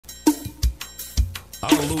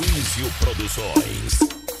Aloysio Produções.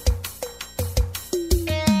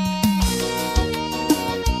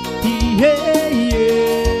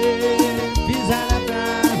 Pisada pra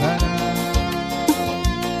Barão.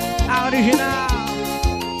 A original.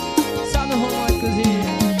 Só no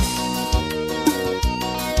românticozinho.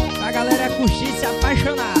 A galera curtir e se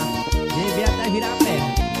apaixonar. Devia até virar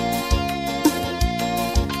perna.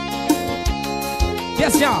 E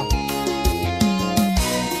assim, ó.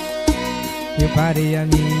 Eu parei a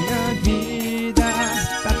minha vida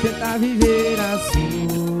pra tentar viver a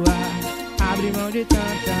sua. Abri mão de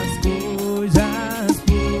tantas coisas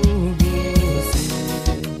por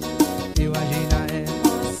você. Eu agi na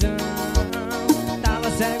emoção,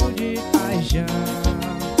 tava cego de paixão.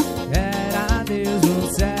 Era Deus no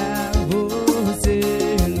céu, você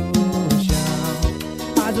no chão.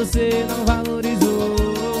 Mas você não valorizou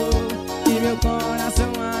e meu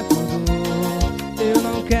coração acordou. Eu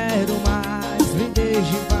não quero mais, me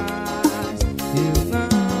deixe em paz. Eu não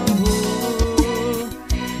vou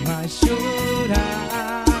mais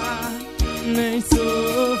chorar, nem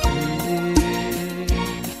sofrer.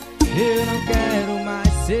 Eu não quero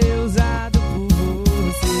mais ser usado por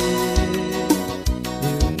você.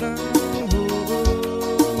 Eu não vou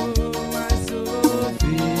mais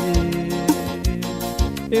sofrer.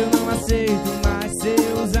 Eu não aceito mais ser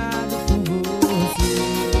usado por você.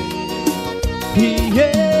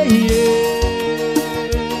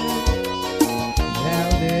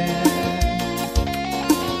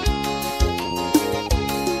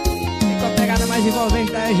 Ficou a pegada mais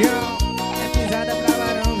envolvente da região. É pisada pra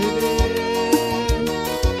Barão viver.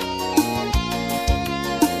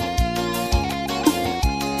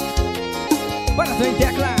 Bora, tô em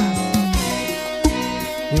teclas.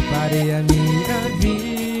 Eu parei a minha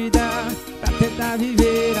vida pra tentar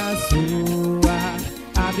viver a sua.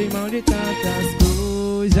 Abri mão de tantas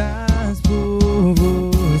coisas por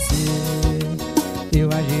você. Eu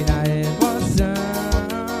agi na emoção,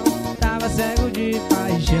 tava cego de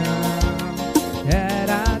paixão.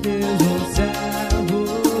 Era Deus no céu,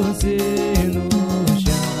 você no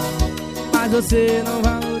chão. Mas você não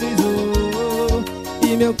valorizou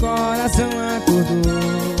e meu coração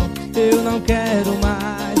acordou. Eu não quero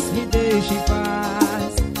mais, me deixe em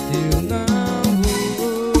paz. Eu não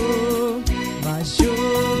vou mais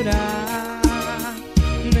chorar,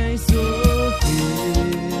 nem sofrer.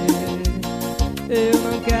 Eu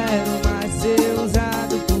não quero mais ser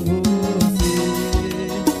usado por você.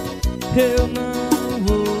 Eu não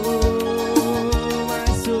vou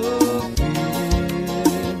mais sofrer.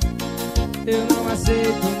 Eu não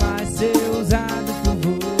aceito mais ser usado por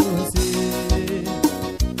você.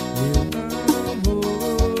 Eu não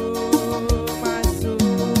vou mais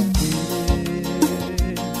sofrer.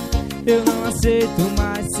 Eu não aceito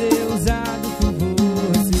mais ser usado por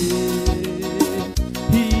você.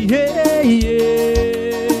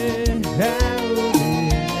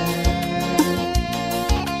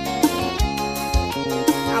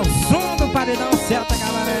 Ao som do paredão Celta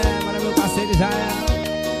Cabaré, para meu parceiro Israel.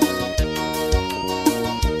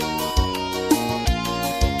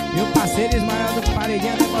 Meu parceiro Ismael do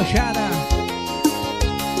Paredinha Debochada.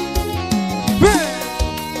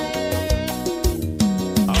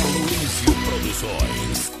 Aloysio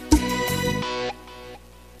Produções.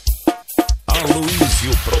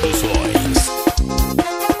 Aloysio Produções.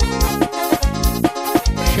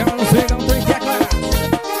 Chama no swing, não tô em teclas.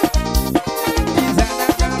 Pisada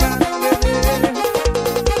pra Barão bebê.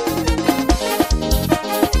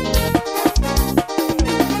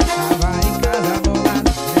 Tava em casa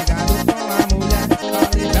bolado, brigado com a mulher.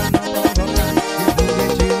 Falei pra não provocar, que o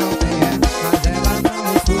foguete não tem ré. Mas ela não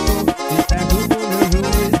escutou, e perto do meu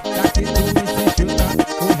juiz. Já que tu insistiu tanto,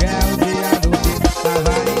 hoje é o dia do fim.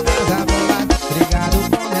 Tava em casa bolado, brigado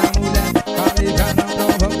com minha mulher.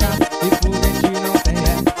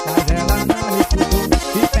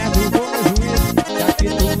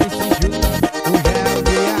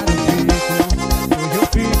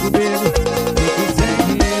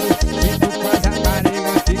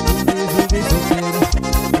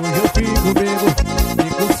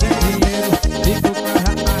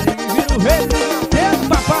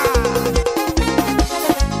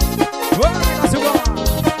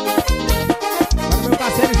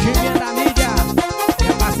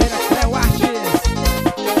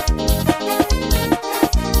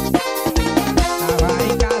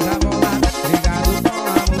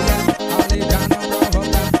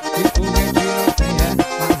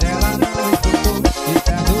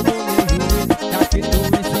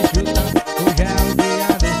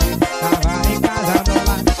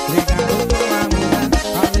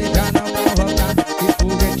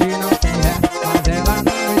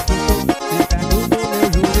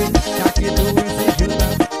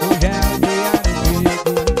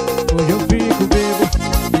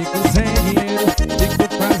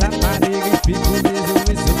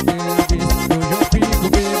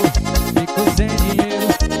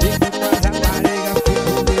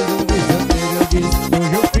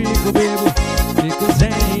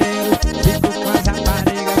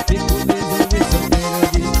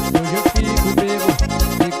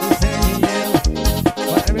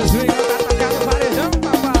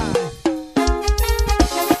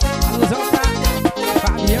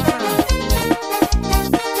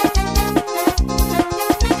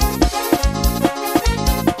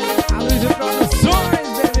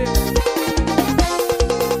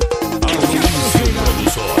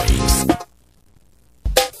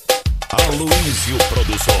 Aloysio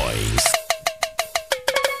Produções.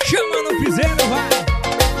 Chama no Piseiro, vai.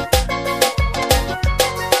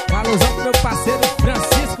 Um alusão pro meu parceiro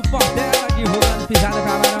Francisco Portela, divulgando Pizada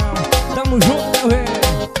pra Barão. Tamo junto, meu rei.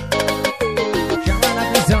 Chamando a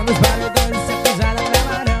atenção dos paredões, isso é Pizada pra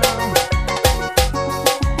Barão.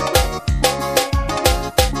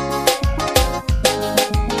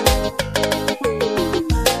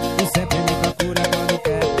 Tu sempre me procura quando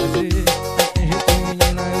quer fazer. Tem jeito,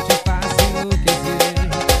 menina, eu te faço enlouquecer.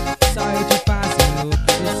 Só eu te faço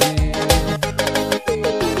enlouquecer.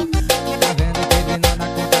 Tá vendo que vem na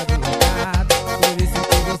conta do recado. Por isso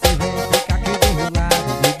que você vem ficar aqui do meu lado,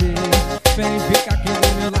 bebê. Vem ficar aqui do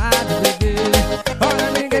meu lado, bebê. Ora,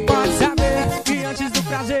 ninguém pode saber que antes do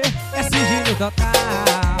prazer é sigilo total.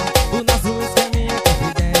 O nosso esqueminha é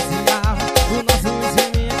confidencial. O nosso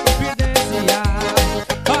esqueminha é confidencial.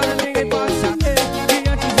 Ora, ninguém pode saber que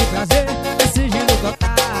antes do prazer é sigilo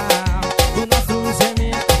total. O nosso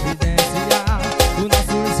esqueminha é confidencial. O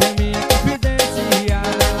nosso esqueminha é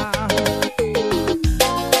confidencial.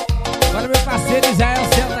 Agora meu parceiro Israel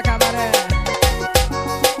Celta Cabaré.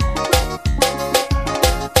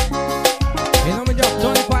 Em nome de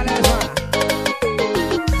Antônio Quaresma.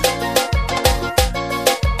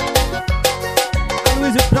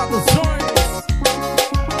 Aloysio Produções.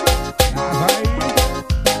 Vai.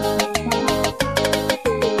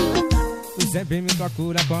 Tu sempre me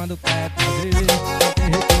procura quando quer fazer. Não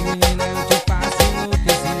tem jeito, menina, eu te faço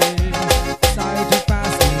enlouquecer. Só eu te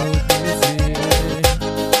faço enlouquecer.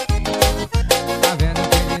 Tá vendo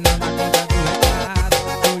que ele não dá conta do recado.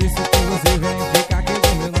 Por isso que você vem ficar aqui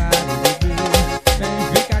do meu lado, bebê. Vem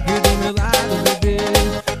ficar aqui do meu lado, bebê.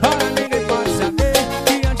 Ora, ninguém pode saber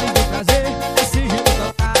que antes do prazer é sigilo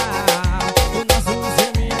total. O nosso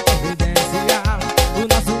seminha é confidencial. O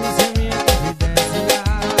nosso seminha é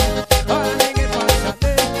confidencial. Ora, ninguém pode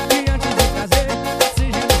saber que antes do prazer é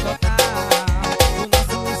sigilo total. O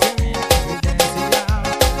nosso seminha é confidencial.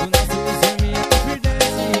 O nosso seminha é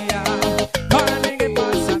confidencial. Ora, ninguém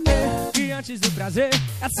pode saber que antes do prazer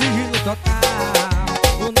é sigilo total.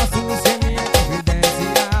 O nosso seminha é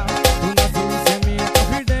confidencial. O nosso seminha é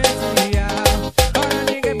confidencial. Ora,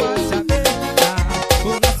 ninguém pode saber. O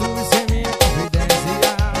nosso seminha é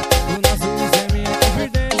confidencial. O nosso seminha é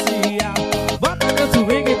confidencial. Bota meu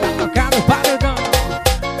swing pra tocar no paredão.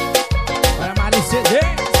 Para Mari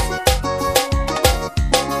CDs.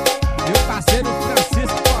 Meu parceiro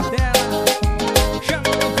Francisco Portela.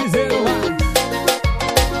 Chama no Piseiro, vai.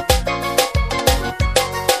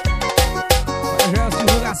 Para as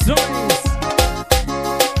divulgações.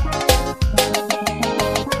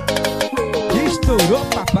 Estourou,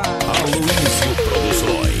 papai. Aloysio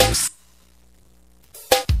Produções.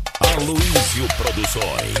 Aloysio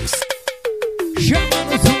Produções. Chama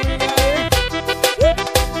no swing aí.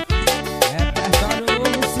 Repertório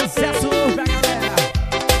novo, sucesso novo pra galera.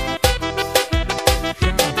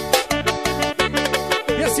 Chama.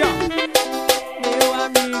 E assim, ó. Meu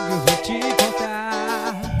amigo, vou te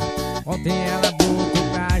contar. Ontem ela botou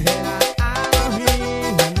pra gerar. A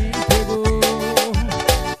novinha me pegou.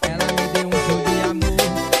 Ela me deu um show de amor.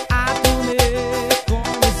 A turnê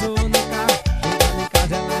começou no carro. Chegando em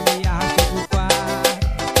casa ela me arrastou pro quarto.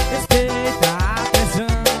 Respeita a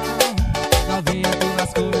pressão. Novinha, tu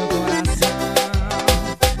lascou meu coração.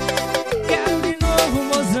 Quero de novo,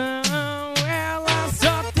 mozão. Ela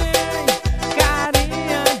só tem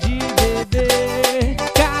carinha de bebê.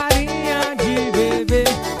 Carinha de bebê.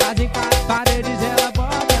 As em quatro paredes ela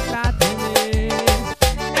bota pra tremer.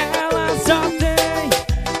 Ela só tem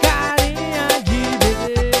carinha de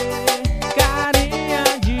bebê. Carinha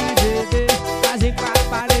de bebê. As em quatro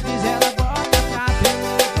paredes ela bota pra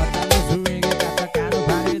tremer. Bota no swing pra tocar no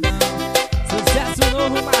paredão. Sucesso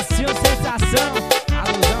novo, macio, sensação.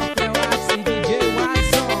 Alusão pro Watson, DJ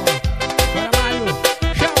Watson. Bora, Mário,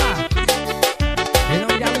 chama. Em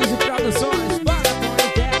nome de Aloysio Produções. Bora, Tony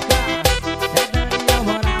Teclas. É Daniel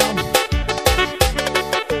Moral.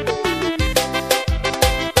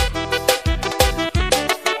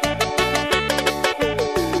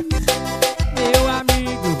 Meu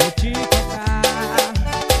amigo, vou te contar.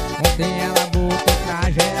 Ontem ela botou pra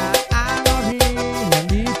gerar. A novinha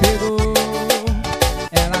me pegou.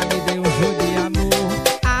 Ela me deu um show de amor.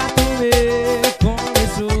 A turnê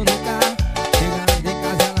começou no carro. Chegando em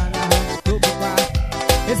casa ela me arrastou pro quarto.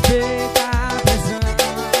 Respeita a pressão.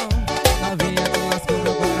 Novinha, tu lascou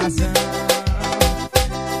meu coração.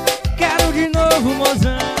 Quero de novo,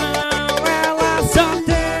 mozão. Ela só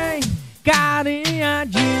tem carinha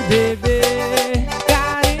de bebê.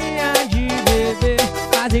 Carinha de bebê.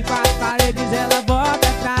 Fazem quatro paredes, ela bota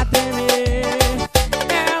pra tremer.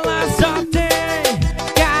 Ela só tem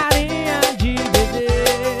carinha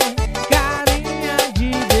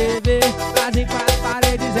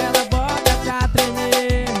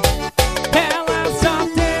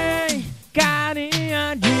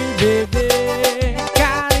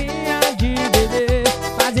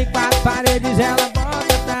paredes ela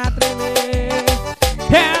bota pra tremer.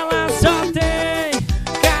 Ela só tem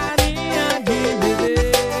carinha de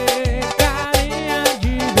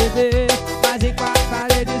bebê, mas em quatro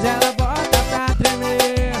paredes ela bota pra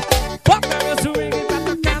tremer. Bota meu swing pra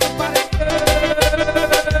tocar no paredão.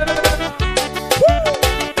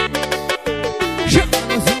 Chama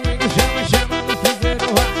no swing, chama no piseiro.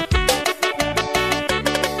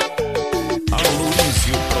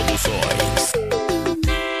 Aloysio Produções.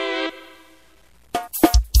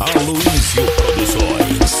 Aloysio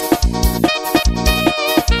Produções.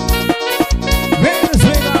 Vem no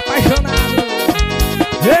swing apaixonado.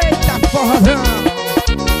 Eita forrozão.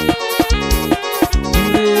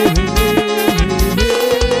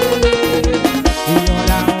 E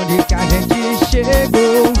olha onde que a gente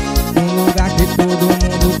chegou. Um lugar que todo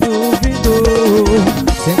mundo duvidou.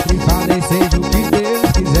 Sempre falei, seja o que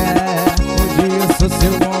Deus quiser. Hoje eu sou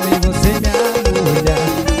seu homem e você minha mulher.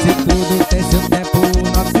 Se tudo tem seu tempo, o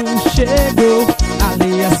nosso chegou.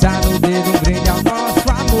 Aliança no dedo, um brinde ao nosso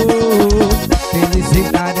amor.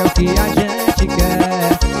 Felicidade é o que a gente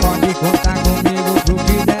quer. Pode contar comigo pro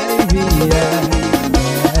que der e vier.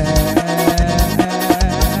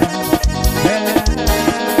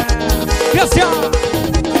 E assim, ó.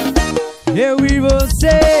 Eu e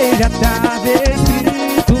você já tava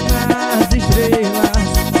escrito nas estrelas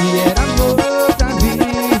que era amor pra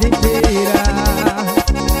vida inteira.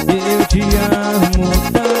 Eu te amo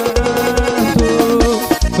tanto,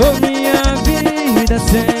 oh, minha vida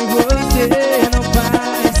sem você não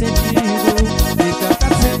faz sentido. Fica pra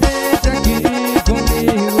sempre aqui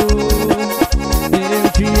comigo. Eu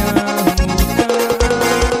te amo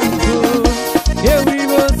tanto, eu e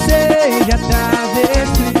você já tava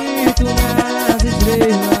escrito nas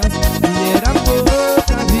estrelas que era amor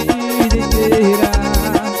pra vida inteira.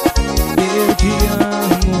 Eu te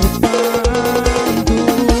amo tanto,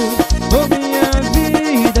 oh, minha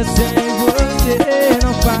vida sem você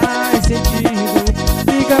não faz sentido.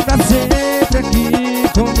 Fica pra sempre aqui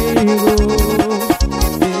comigo.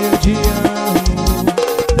 Eu te amo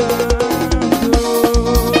tanto.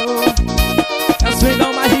 É o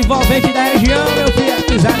swingão mais envolvente da região, meu filho. É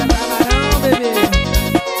Pizada pra Barão, bebê.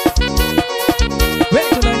 Vem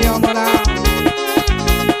com o Daniel Moral.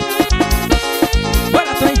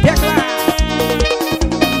 Bora, tô em tecla.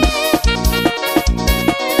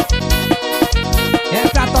 É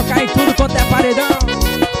pra tocar em tudo quanto é paredão.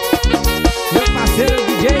 Meu parceiro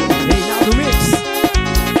DJ Reinaldo Mix.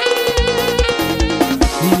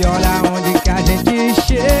 E olha onde que a gente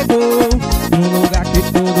chegou. Num lugar que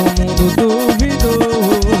todo mundo duvidou.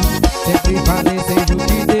 Sempre falei, seja o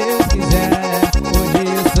que Deus quiser. Hoje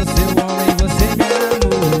eu sou seu homem e você minha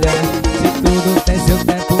mulher. Se tudo tem seu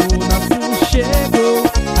tempo, o nosso chegou.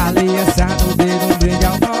 Aliança no dedo, um brinde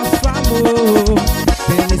ao nosso amor.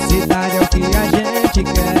 Felicidade é o que a gente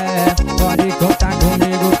quer. Pode contar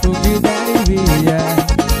comigo pro que der e vier.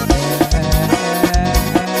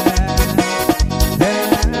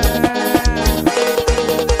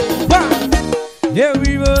 Eu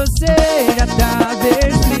e você já tava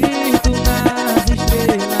escrito nas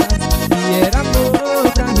estrelas que era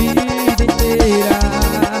amor pra vida inteira.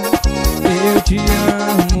 Eu te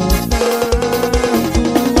amo tanto,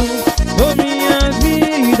 oh, minha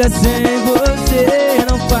vida sem você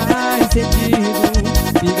não faz sentido.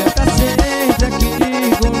 Fica pra sempre aqui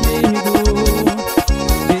comigo.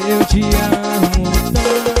 Eu te amo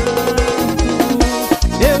tanto,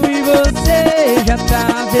 eu e você já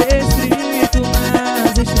tava escrito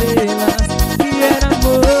nas estrelas que era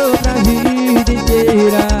amor pra vida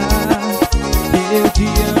inteira. Eu te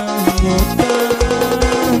amo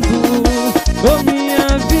tanto, oh, minha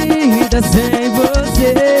vida sem você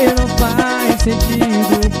não faz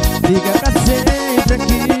sentido. Fica pra sempre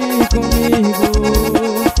aqui comigo.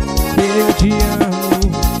 Eu te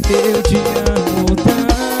amo tanto.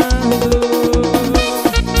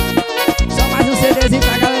 Só mais um CDzinho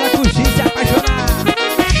pra galera curtir e se apaixonar.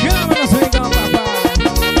 Chama no swingão, papai.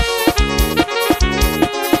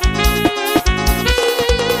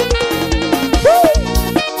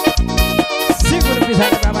 Segura o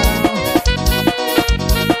Pizada pra Barão.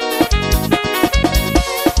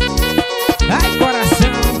 Ai,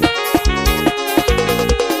 coração.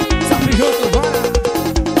 Salve junto, bora.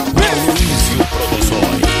 Aloysio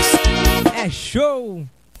Produções. É show.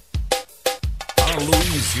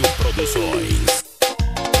 Aloysio Produções.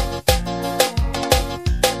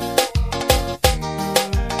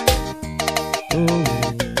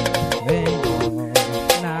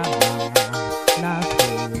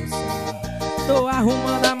 Tô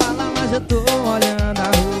arrumando a mala, mas eu tô olhando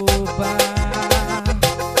a roupa.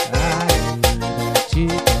 Ainda te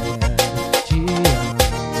quero, te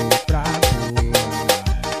amo pra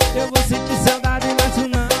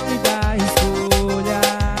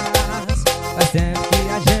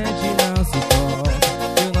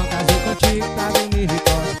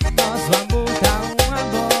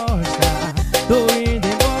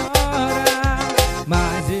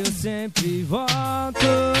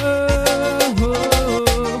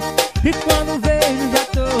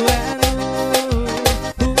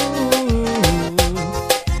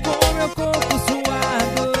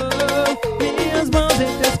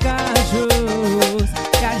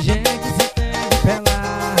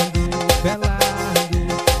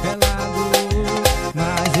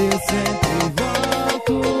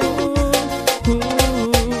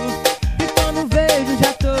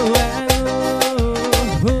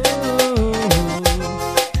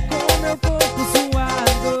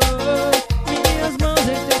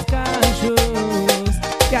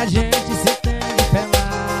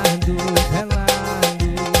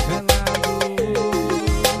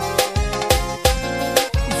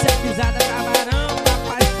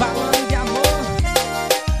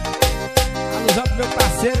meu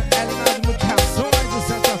parceiro Elinaldo Multirrações do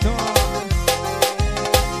Santo Antônio.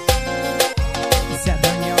 Isso é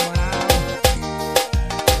Daniel Moral.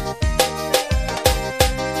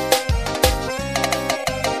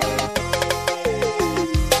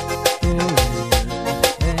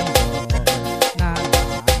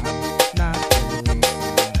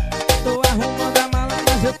 Tô arrumando a mala,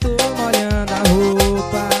 mas eu tô molhando a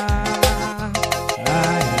roupa.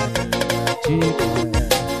 Ai, te amo pra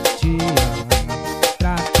toa.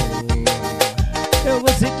 Eu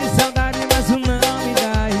vou sentir saudade, mas o não me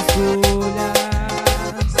dá escolhas.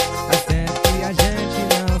 Faz tempo que a gente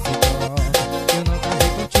não se toca. Eu não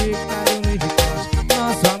casei contigo, cara, eu me de costa.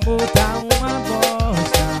 Nosso amor tá uma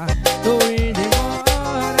bosta. Tô indo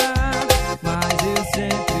embora, mas eu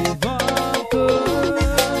sempre volto.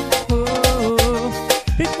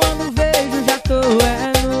 E quando vejo já tô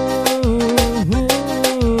nu,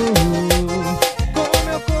 com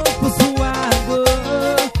meu corpo suado,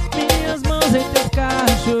 minhas mãos em teus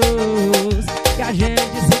cachos, que a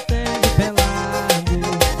gente se entende pelado,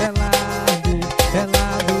 pelado,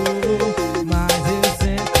 pelado, mas eu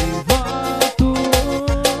sempre volto.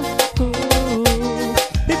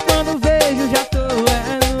 E quando vejo já tô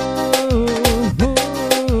nu,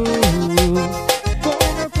 com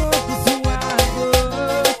meu corpo suado,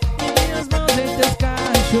 minhas mãos em teus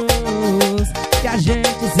cachos, que a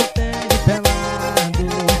gente se entende pelado,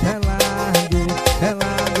 pelado,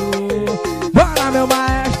 pelado. Bora, meu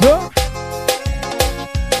maestro!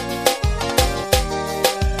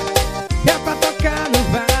 Que é pra tocar no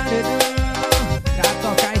paredão, pra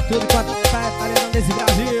tocar em tudo quanto tá paredão desse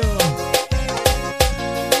Brasil.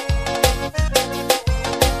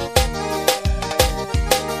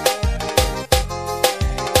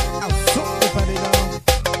 Ao som do paredão.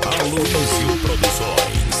 Aloysio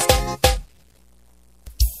Produções.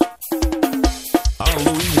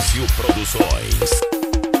 Aloysio Produções.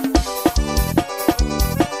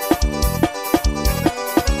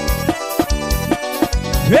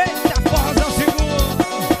 Eita, porra, é o segundo.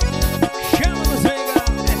 Chama no swingão.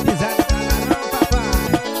 É pisada pra Barão, papai.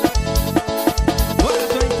 Bora,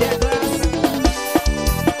 tô em teclas.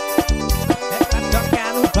 É pra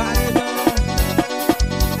tocar no paredão.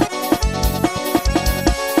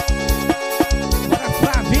 Bora,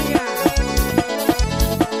 Flavinha.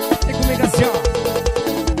 Vem comigo assim, ó.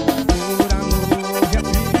 Por amor de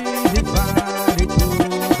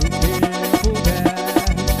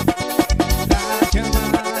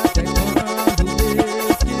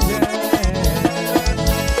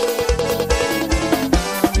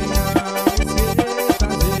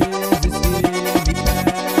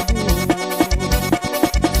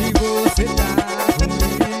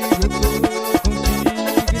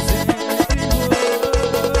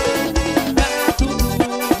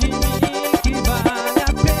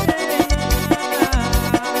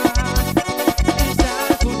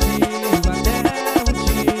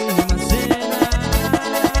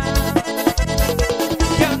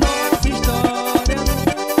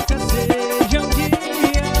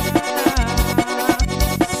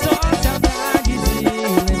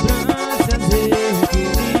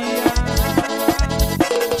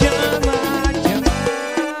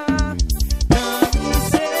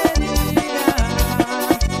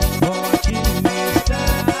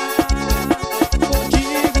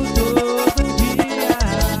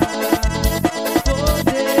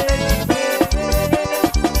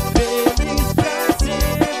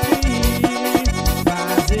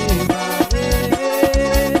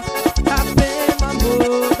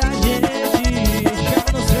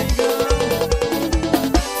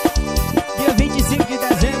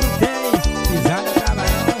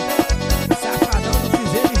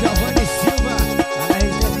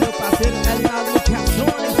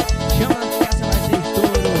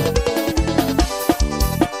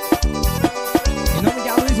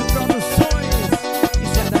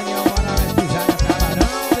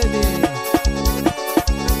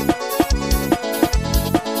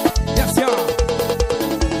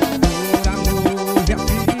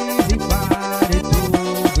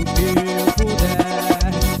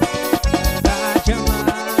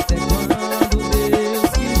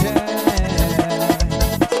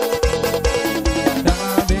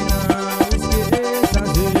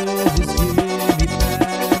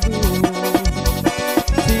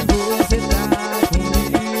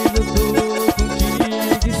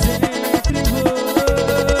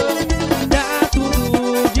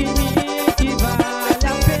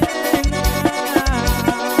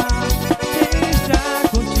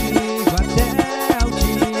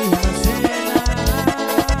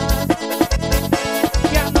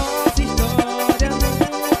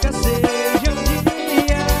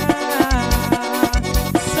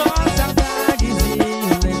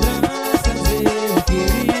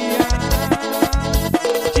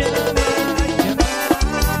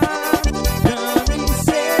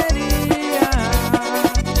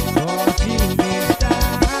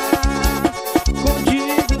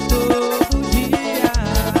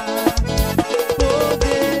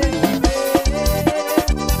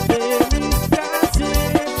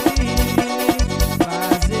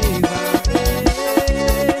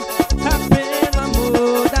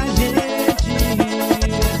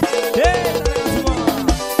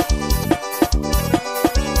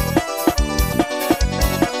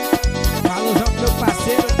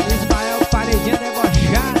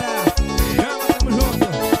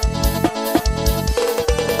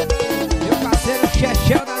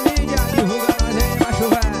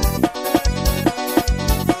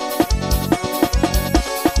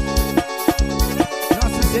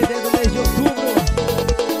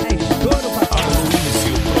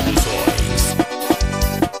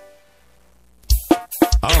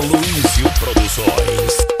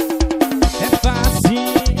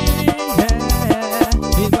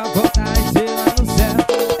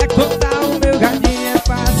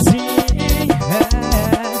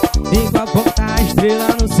estrela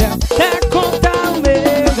no céu é contar o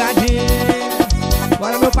meu gadinho.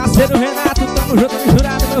 Bora, meu parceiro Renato, tamo junto,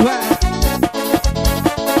 misturado, meu velho.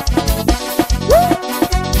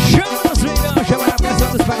 Chama no swingão, chama na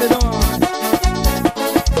pressão dos paredões.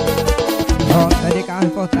 Rota de carro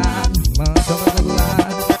importado, mansão pra todo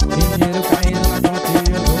lado, dinheiro caindo na conta e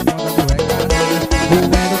eu dou conta do recado. O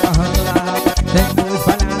vento torrando lá, tempo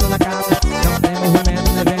espalhado na capa, não tem movimento,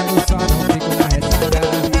 devendo só, não fico na ressaca.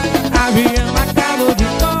 Avião acabou de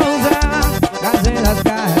pousar, trazendo as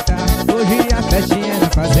cartas, hoje a festinha é na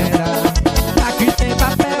fazenda. Aqui tem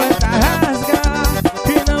papel é pra rasgar,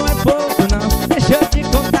 que não é pouco não, deixa eu te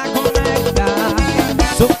contar como é que tá.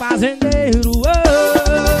 Sou fazendeiro,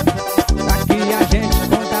 aqui a gente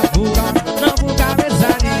conta por hora, não por cabeça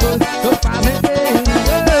de dois. Sou fazendeiro,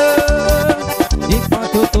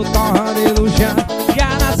 enquanto eu tô torrando e luxando, já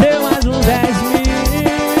nasceu mais uns 10 mil.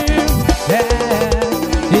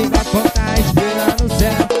 Igual contar estrela no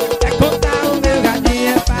céu, é contar o meu gadinho,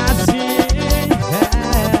 é facinho.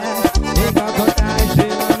 Igual contar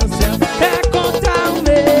estrela no céu, é contar o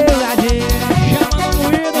meu gadinho. Chama no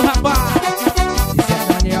moído, rapaz. Isso é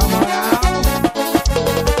Daniel Moral.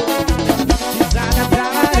 Pizada pra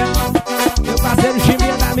Barão, meu parceiro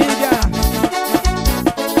Chiminha da mídia.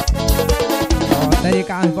 Rota de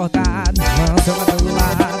carro importado, mansão pra todo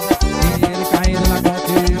lado, dinheiro caindo na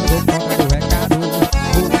conta e eu dou conta do recado.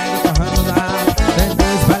 O vento torrando lá, tempo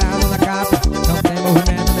espalhado na capa, não tem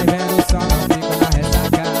movimento, nem vendo só, não fico na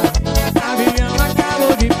ressaca. Avião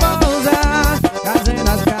acabou de pousar, trazendo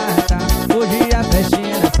as cartas, hoje a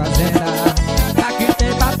festinha na fazenda. Aqui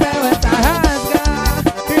tem papel é pra rasgar,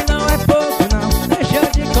 e não é pouco não, deixa eu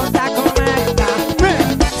te contar como é que tá.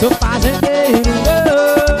 Sou fazendeiro,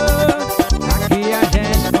 aqui a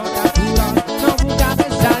gente conta por hora, não por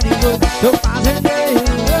cabeça de dois. Sou fazendeiro,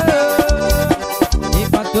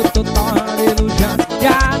 enquanto eu tô torrando e luxando,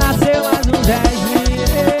 já nasceu mais uns 10 mil.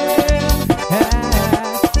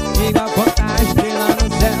 Igual contar estrela no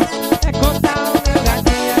céu, é contar o meu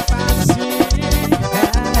gadinho, é facinho.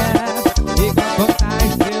 Igual contar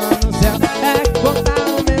estrela no céu, é contar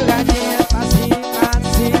o meu gadinho, é facinho,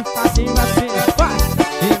 facinho, facinho, facinho. Vai!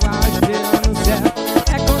 Igual a estrela no céu,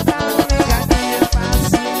 é contar o meu gadinho, é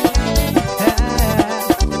facinho.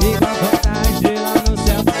 Igual contar estrela no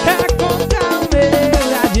céu, é contar o meu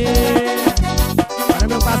gadinho. Para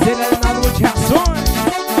meu parceiro Leonardo Multirrações,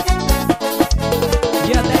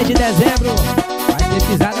 dia 10 de dezembro vai ter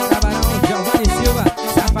Pizada pra Barão, Giovanni Silva,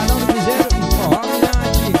 Safadão do Piseiro e Forró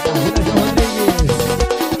Brilhante, Carreira João Rodrigues.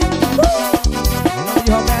 Em nome de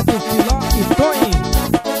Roberto, Filó e Toninho,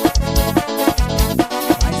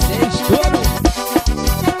 vai ser estouro.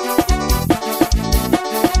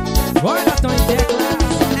 Bora, Tom em teclas,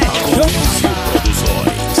 é show.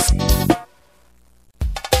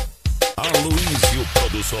 Aloysio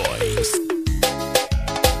Produções.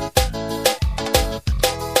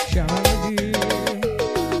 Chama de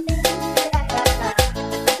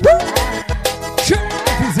chama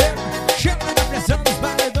do Piseiro, chama da pressão dos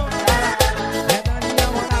paredões. É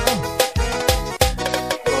Daniel Moral.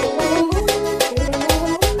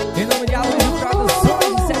 Em nome de Aloysio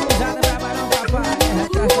Produções, isso é Pizada pra Barão, papai.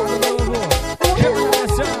 Retrato do Novo, chama da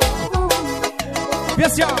pressão.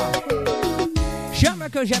 Pessoal, chama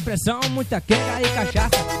que hoje é pressão, muita quenga e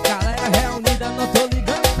cachaça. Galera reunida, não tô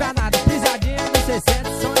ligando pra nada. Pisadinha no 60,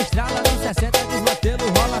 som estrala no 60, desmantelo,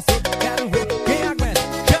 rola solto, quero ver quem aguenta.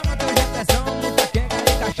 Chama que hoje é pressão, muita quenga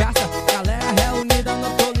e cachaça. Galera reunida,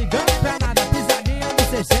 não tô ligando pra nada. Pisadinha no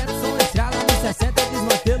 60, som estrala no 60,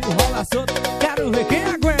 desmantelo, rola solto, quero ver quem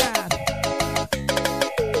aguenta.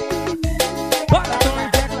 Bora, Tom em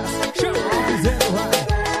teclas, chama o Piseiro, vai.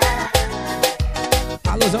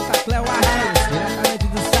 Alusão tá Cleo Artes, diretamente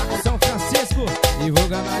do Saco São Francisco,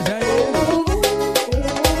 divulga nós aí.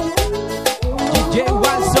 DJ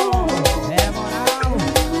Watson, é moral.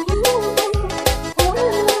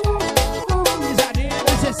 Pisadinha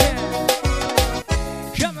no 60.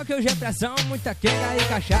 Chama que hoje é pressão, muita quenga e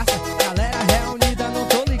cachaça. Galera reunida, não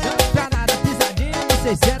tô ligando pra nada. Pisadinha no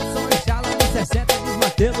 600, som estrala no 60,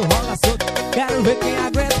 desmantelo, rola solto, quero ver quem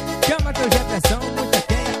aguenta. Chama que hoje é pressão, muita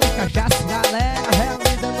quenga e cachaça. Galera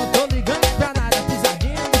reunida, não tô ligando pra nada.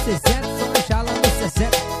 Pisadinha no 600, som estrala no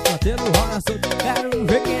 60, desmantelo, rola solto, quero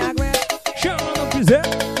ver quem aguenta. Chama no Piseiro.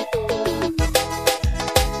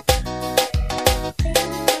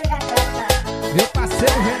 Meu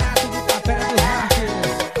parceiro Renato do Papel dos Marques,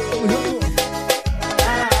 tamo junto.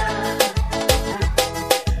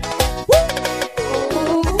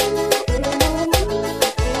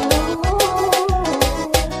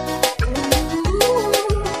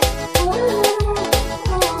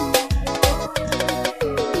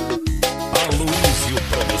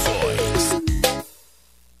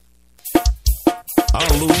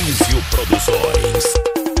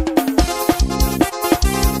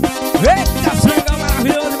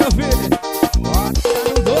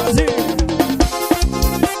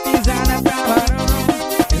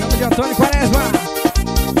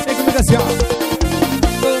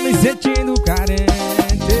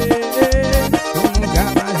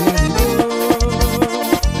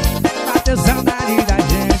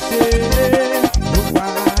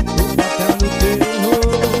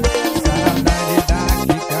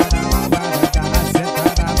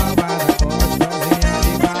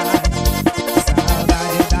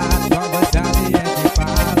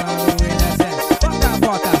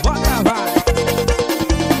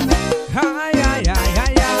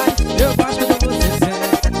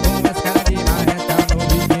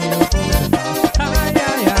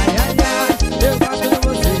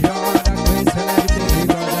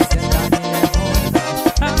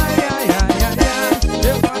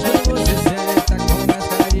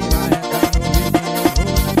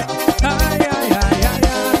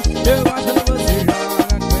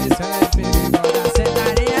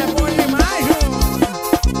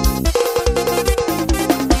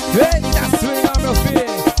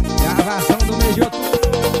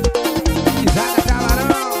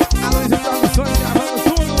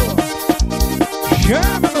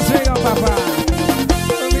 papai.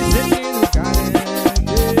 Tô me sentindo carente,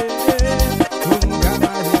 tu nunca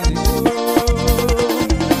mais me ligou.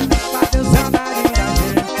 Bateu saudade da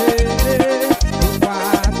gente, no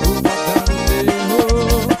quarto botando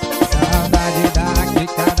terror. Saudade da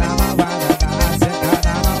quicada malvada, da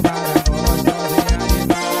sentada malvada, gostosinha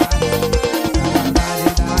demais. Saudade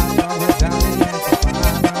da nova saliência,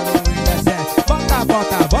 para no 17. Bota,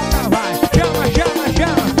 bota, bota, vai, chama, chama,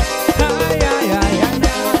 chama. Ai, ai, ai, ai,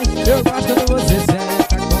 ai, eu gosto quando você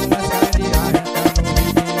senta com as caras de arreta no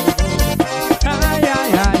vidinho. Ai,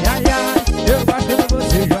 ai, ai, ai, ai, eu gosto quando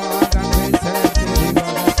você joga com esse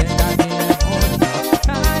perigosa sentadinha bom.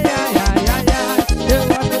 Ai, ai, ai, ai, ai, eu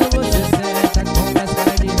gosto quando você senta com as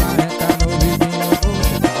caras de arreta no vidinho.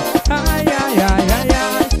 Ai, ai, ai, ai,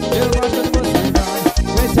 ai, eu gosto quando você joga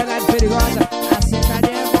com esse olhar perigosa, a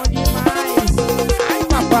sentadinha é bom demais. Ai,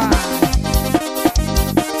 papai.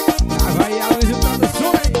 Vai a Luz e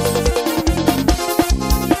Produções.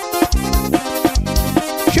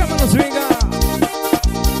 Chama no swingão.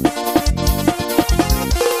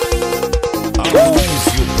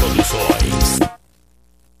 Aloysio Produções.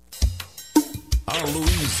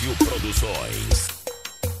 Aloysio Produções.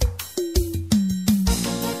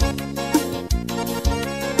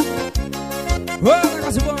 Ô,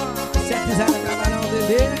 negócio bom. Se é Pizada pra Barão,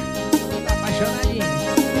 bebê, tá apaixonadinho.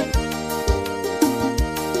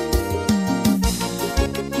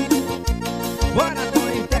 Bora,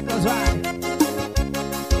 Tony, teclas, vai.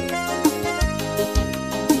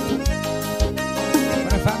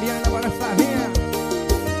 Bora, Fabiana, bora, Flavinha.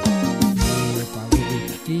 Eu falei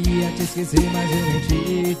que ia te esquecer, mas eu nem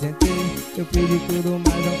te tentei. Eu pedi tudo,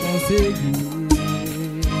 mas não consegui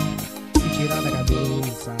me tirar da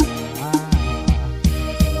cabeça.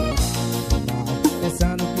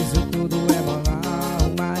 Pensando que isso tudo é banal,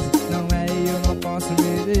 mas não é e eu não posso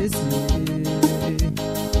merecer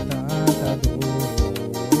tanta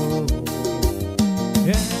dor.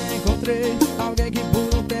 Encontrei alguém que por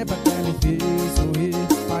um tempo até me fez sorrir,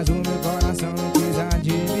 mas o meu coração não quis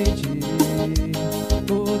admitir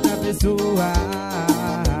outra pessoa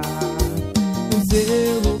no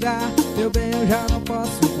seu lugar. Meu bem, eu já não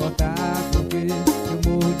posso suportar, porque eu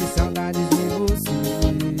morro de saudades de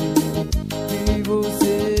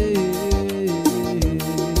você.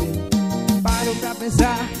 Paro pra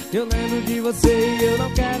pensar, eu lembro de você e eu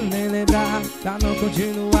não quero nem lembrar, pra não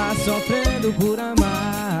continuar sofrendo por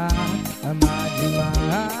amar, amar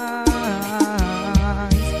demais.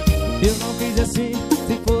 Eu não quis assim,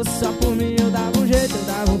 se fosse só por mim eu dava um jeito, eu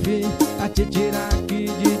dava um fim a te tirar aqui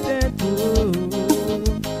de dentro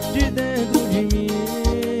de mim.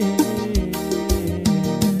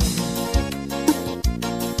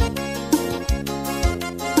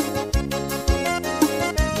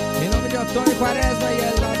 Tony Quaresma e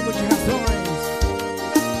Eduardo Multirações.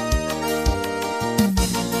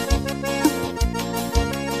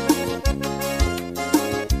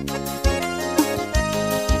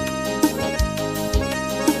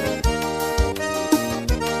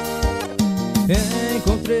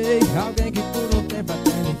 Encontrei alguém que por um tempo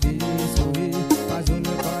até me fez sorrir, mas o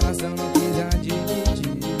meu coração não quis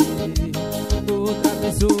admitir outra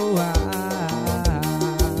pessoa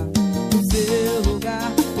no seu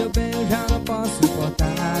lugar. Meu bem, eu já não posso suportar,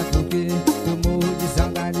 porque eu morro de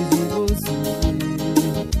saudades de você,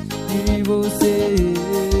 de você.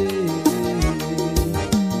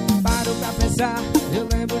 Paro pra pensar, eu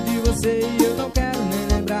lembro de você e eu não quero nem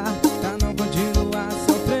lembrar, pra não continuar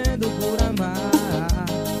sofrendo por amar,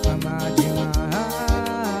 amar demais.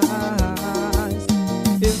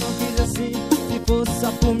 Eu não quis assim, se fosse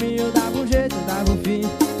só por mim eu dava um jeito, eu dava um fim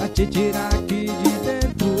a te tirar aqui de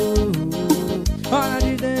dentro, olha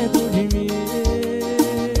de dentro de mim.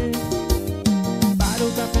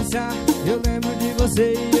 Paro pra pensar, eu lembro de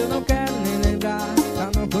você e eu não quero nem lembrar, pra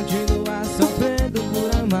não continuar sofrendo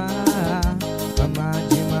por amar, amar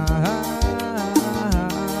demais.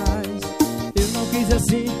 Eu não quis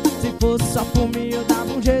assim, se fosse só por mim eu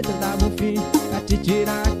dava um jeito, eu dava um fim a te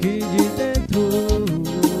tirar aqui de dentro,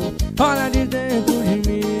 olha de dentro de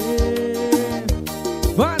mim.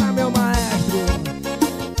 Bora, meu maestro.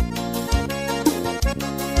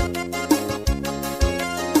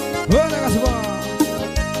 Ô, negócio bom.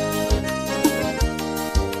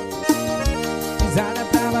 Pizada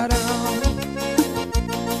pra Barão,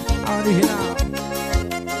 a original.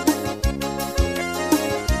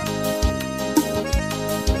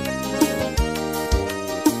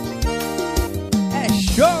 É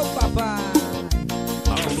show, papai.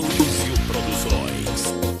 Aloysio Produções.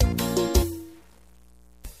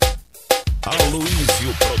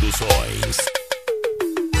 Aloysio Produções.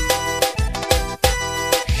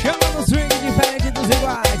 Chama no swing diferente dos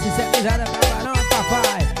iguais. Isso é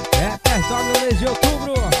mês de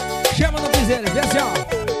outubro. Chama no Piseiro, vê assim, ó.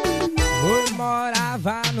 Eu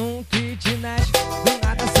morava num kitnet, do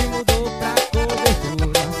nada se mudou pra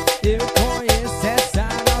cobertura. Eu conheço essa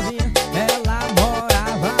novinha, ela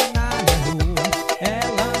morava na minha rua.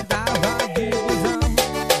 Ela andava de busão,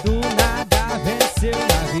 do nada venceu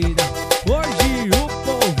na vida. Hoje o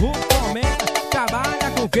povo comenta, trabalha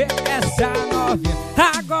com o que? Essa novinha.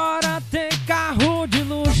 Agora tem carro de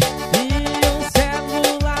luxo e um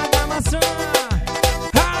celular da maçã.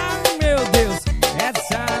 Ai meu Deus,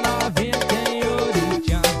 essa novinha tem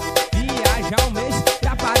origem. Viaja um mês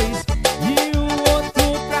pra Paris e o outro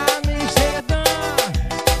pra Amsterdã.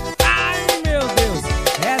 Ai meu Deus,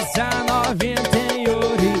 essa novinha tem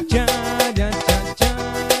origem.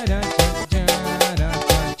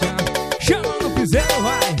 Chama no Piseiro,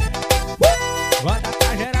 vai. Bota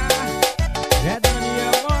pra gerar, é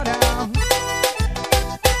Daniel Moral.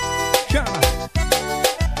 Chama.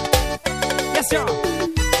 E assim, ó.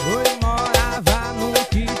 Eu morava num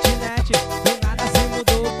kitnet, do nada se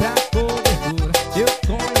mudou pra cobertura. Eu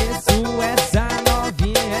conheço essa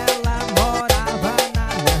novinha, ela morava na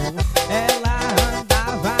minha rua. Ela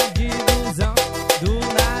andava de busão, do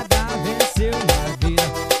nada venceu na vida.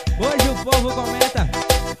 Hoje o povo comenta,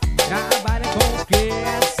 trabalha com o que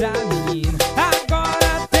essa menina.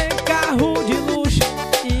 Agora tem carro de luxo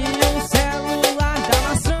e um celular da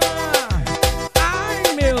maçã. Ai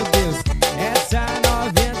meu Deus, essa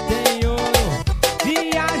novinha tem ouro.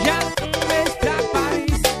 Viaja um mês pra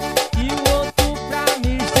Paris e o outro pra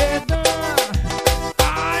Amsterdã.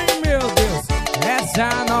 Ai meu Deus, essa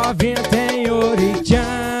novinha tem ouro.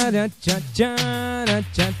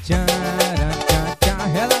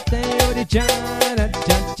 Ela tem ouro.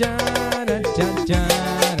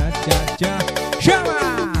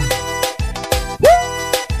 Chama!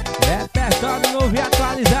 Repertório novo e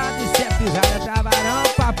atualizado. Isso é Pizada pra Barão,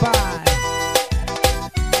 papai.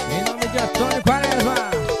 Em nome de Antônio Quaresma.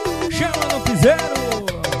 Chama no Piseiro.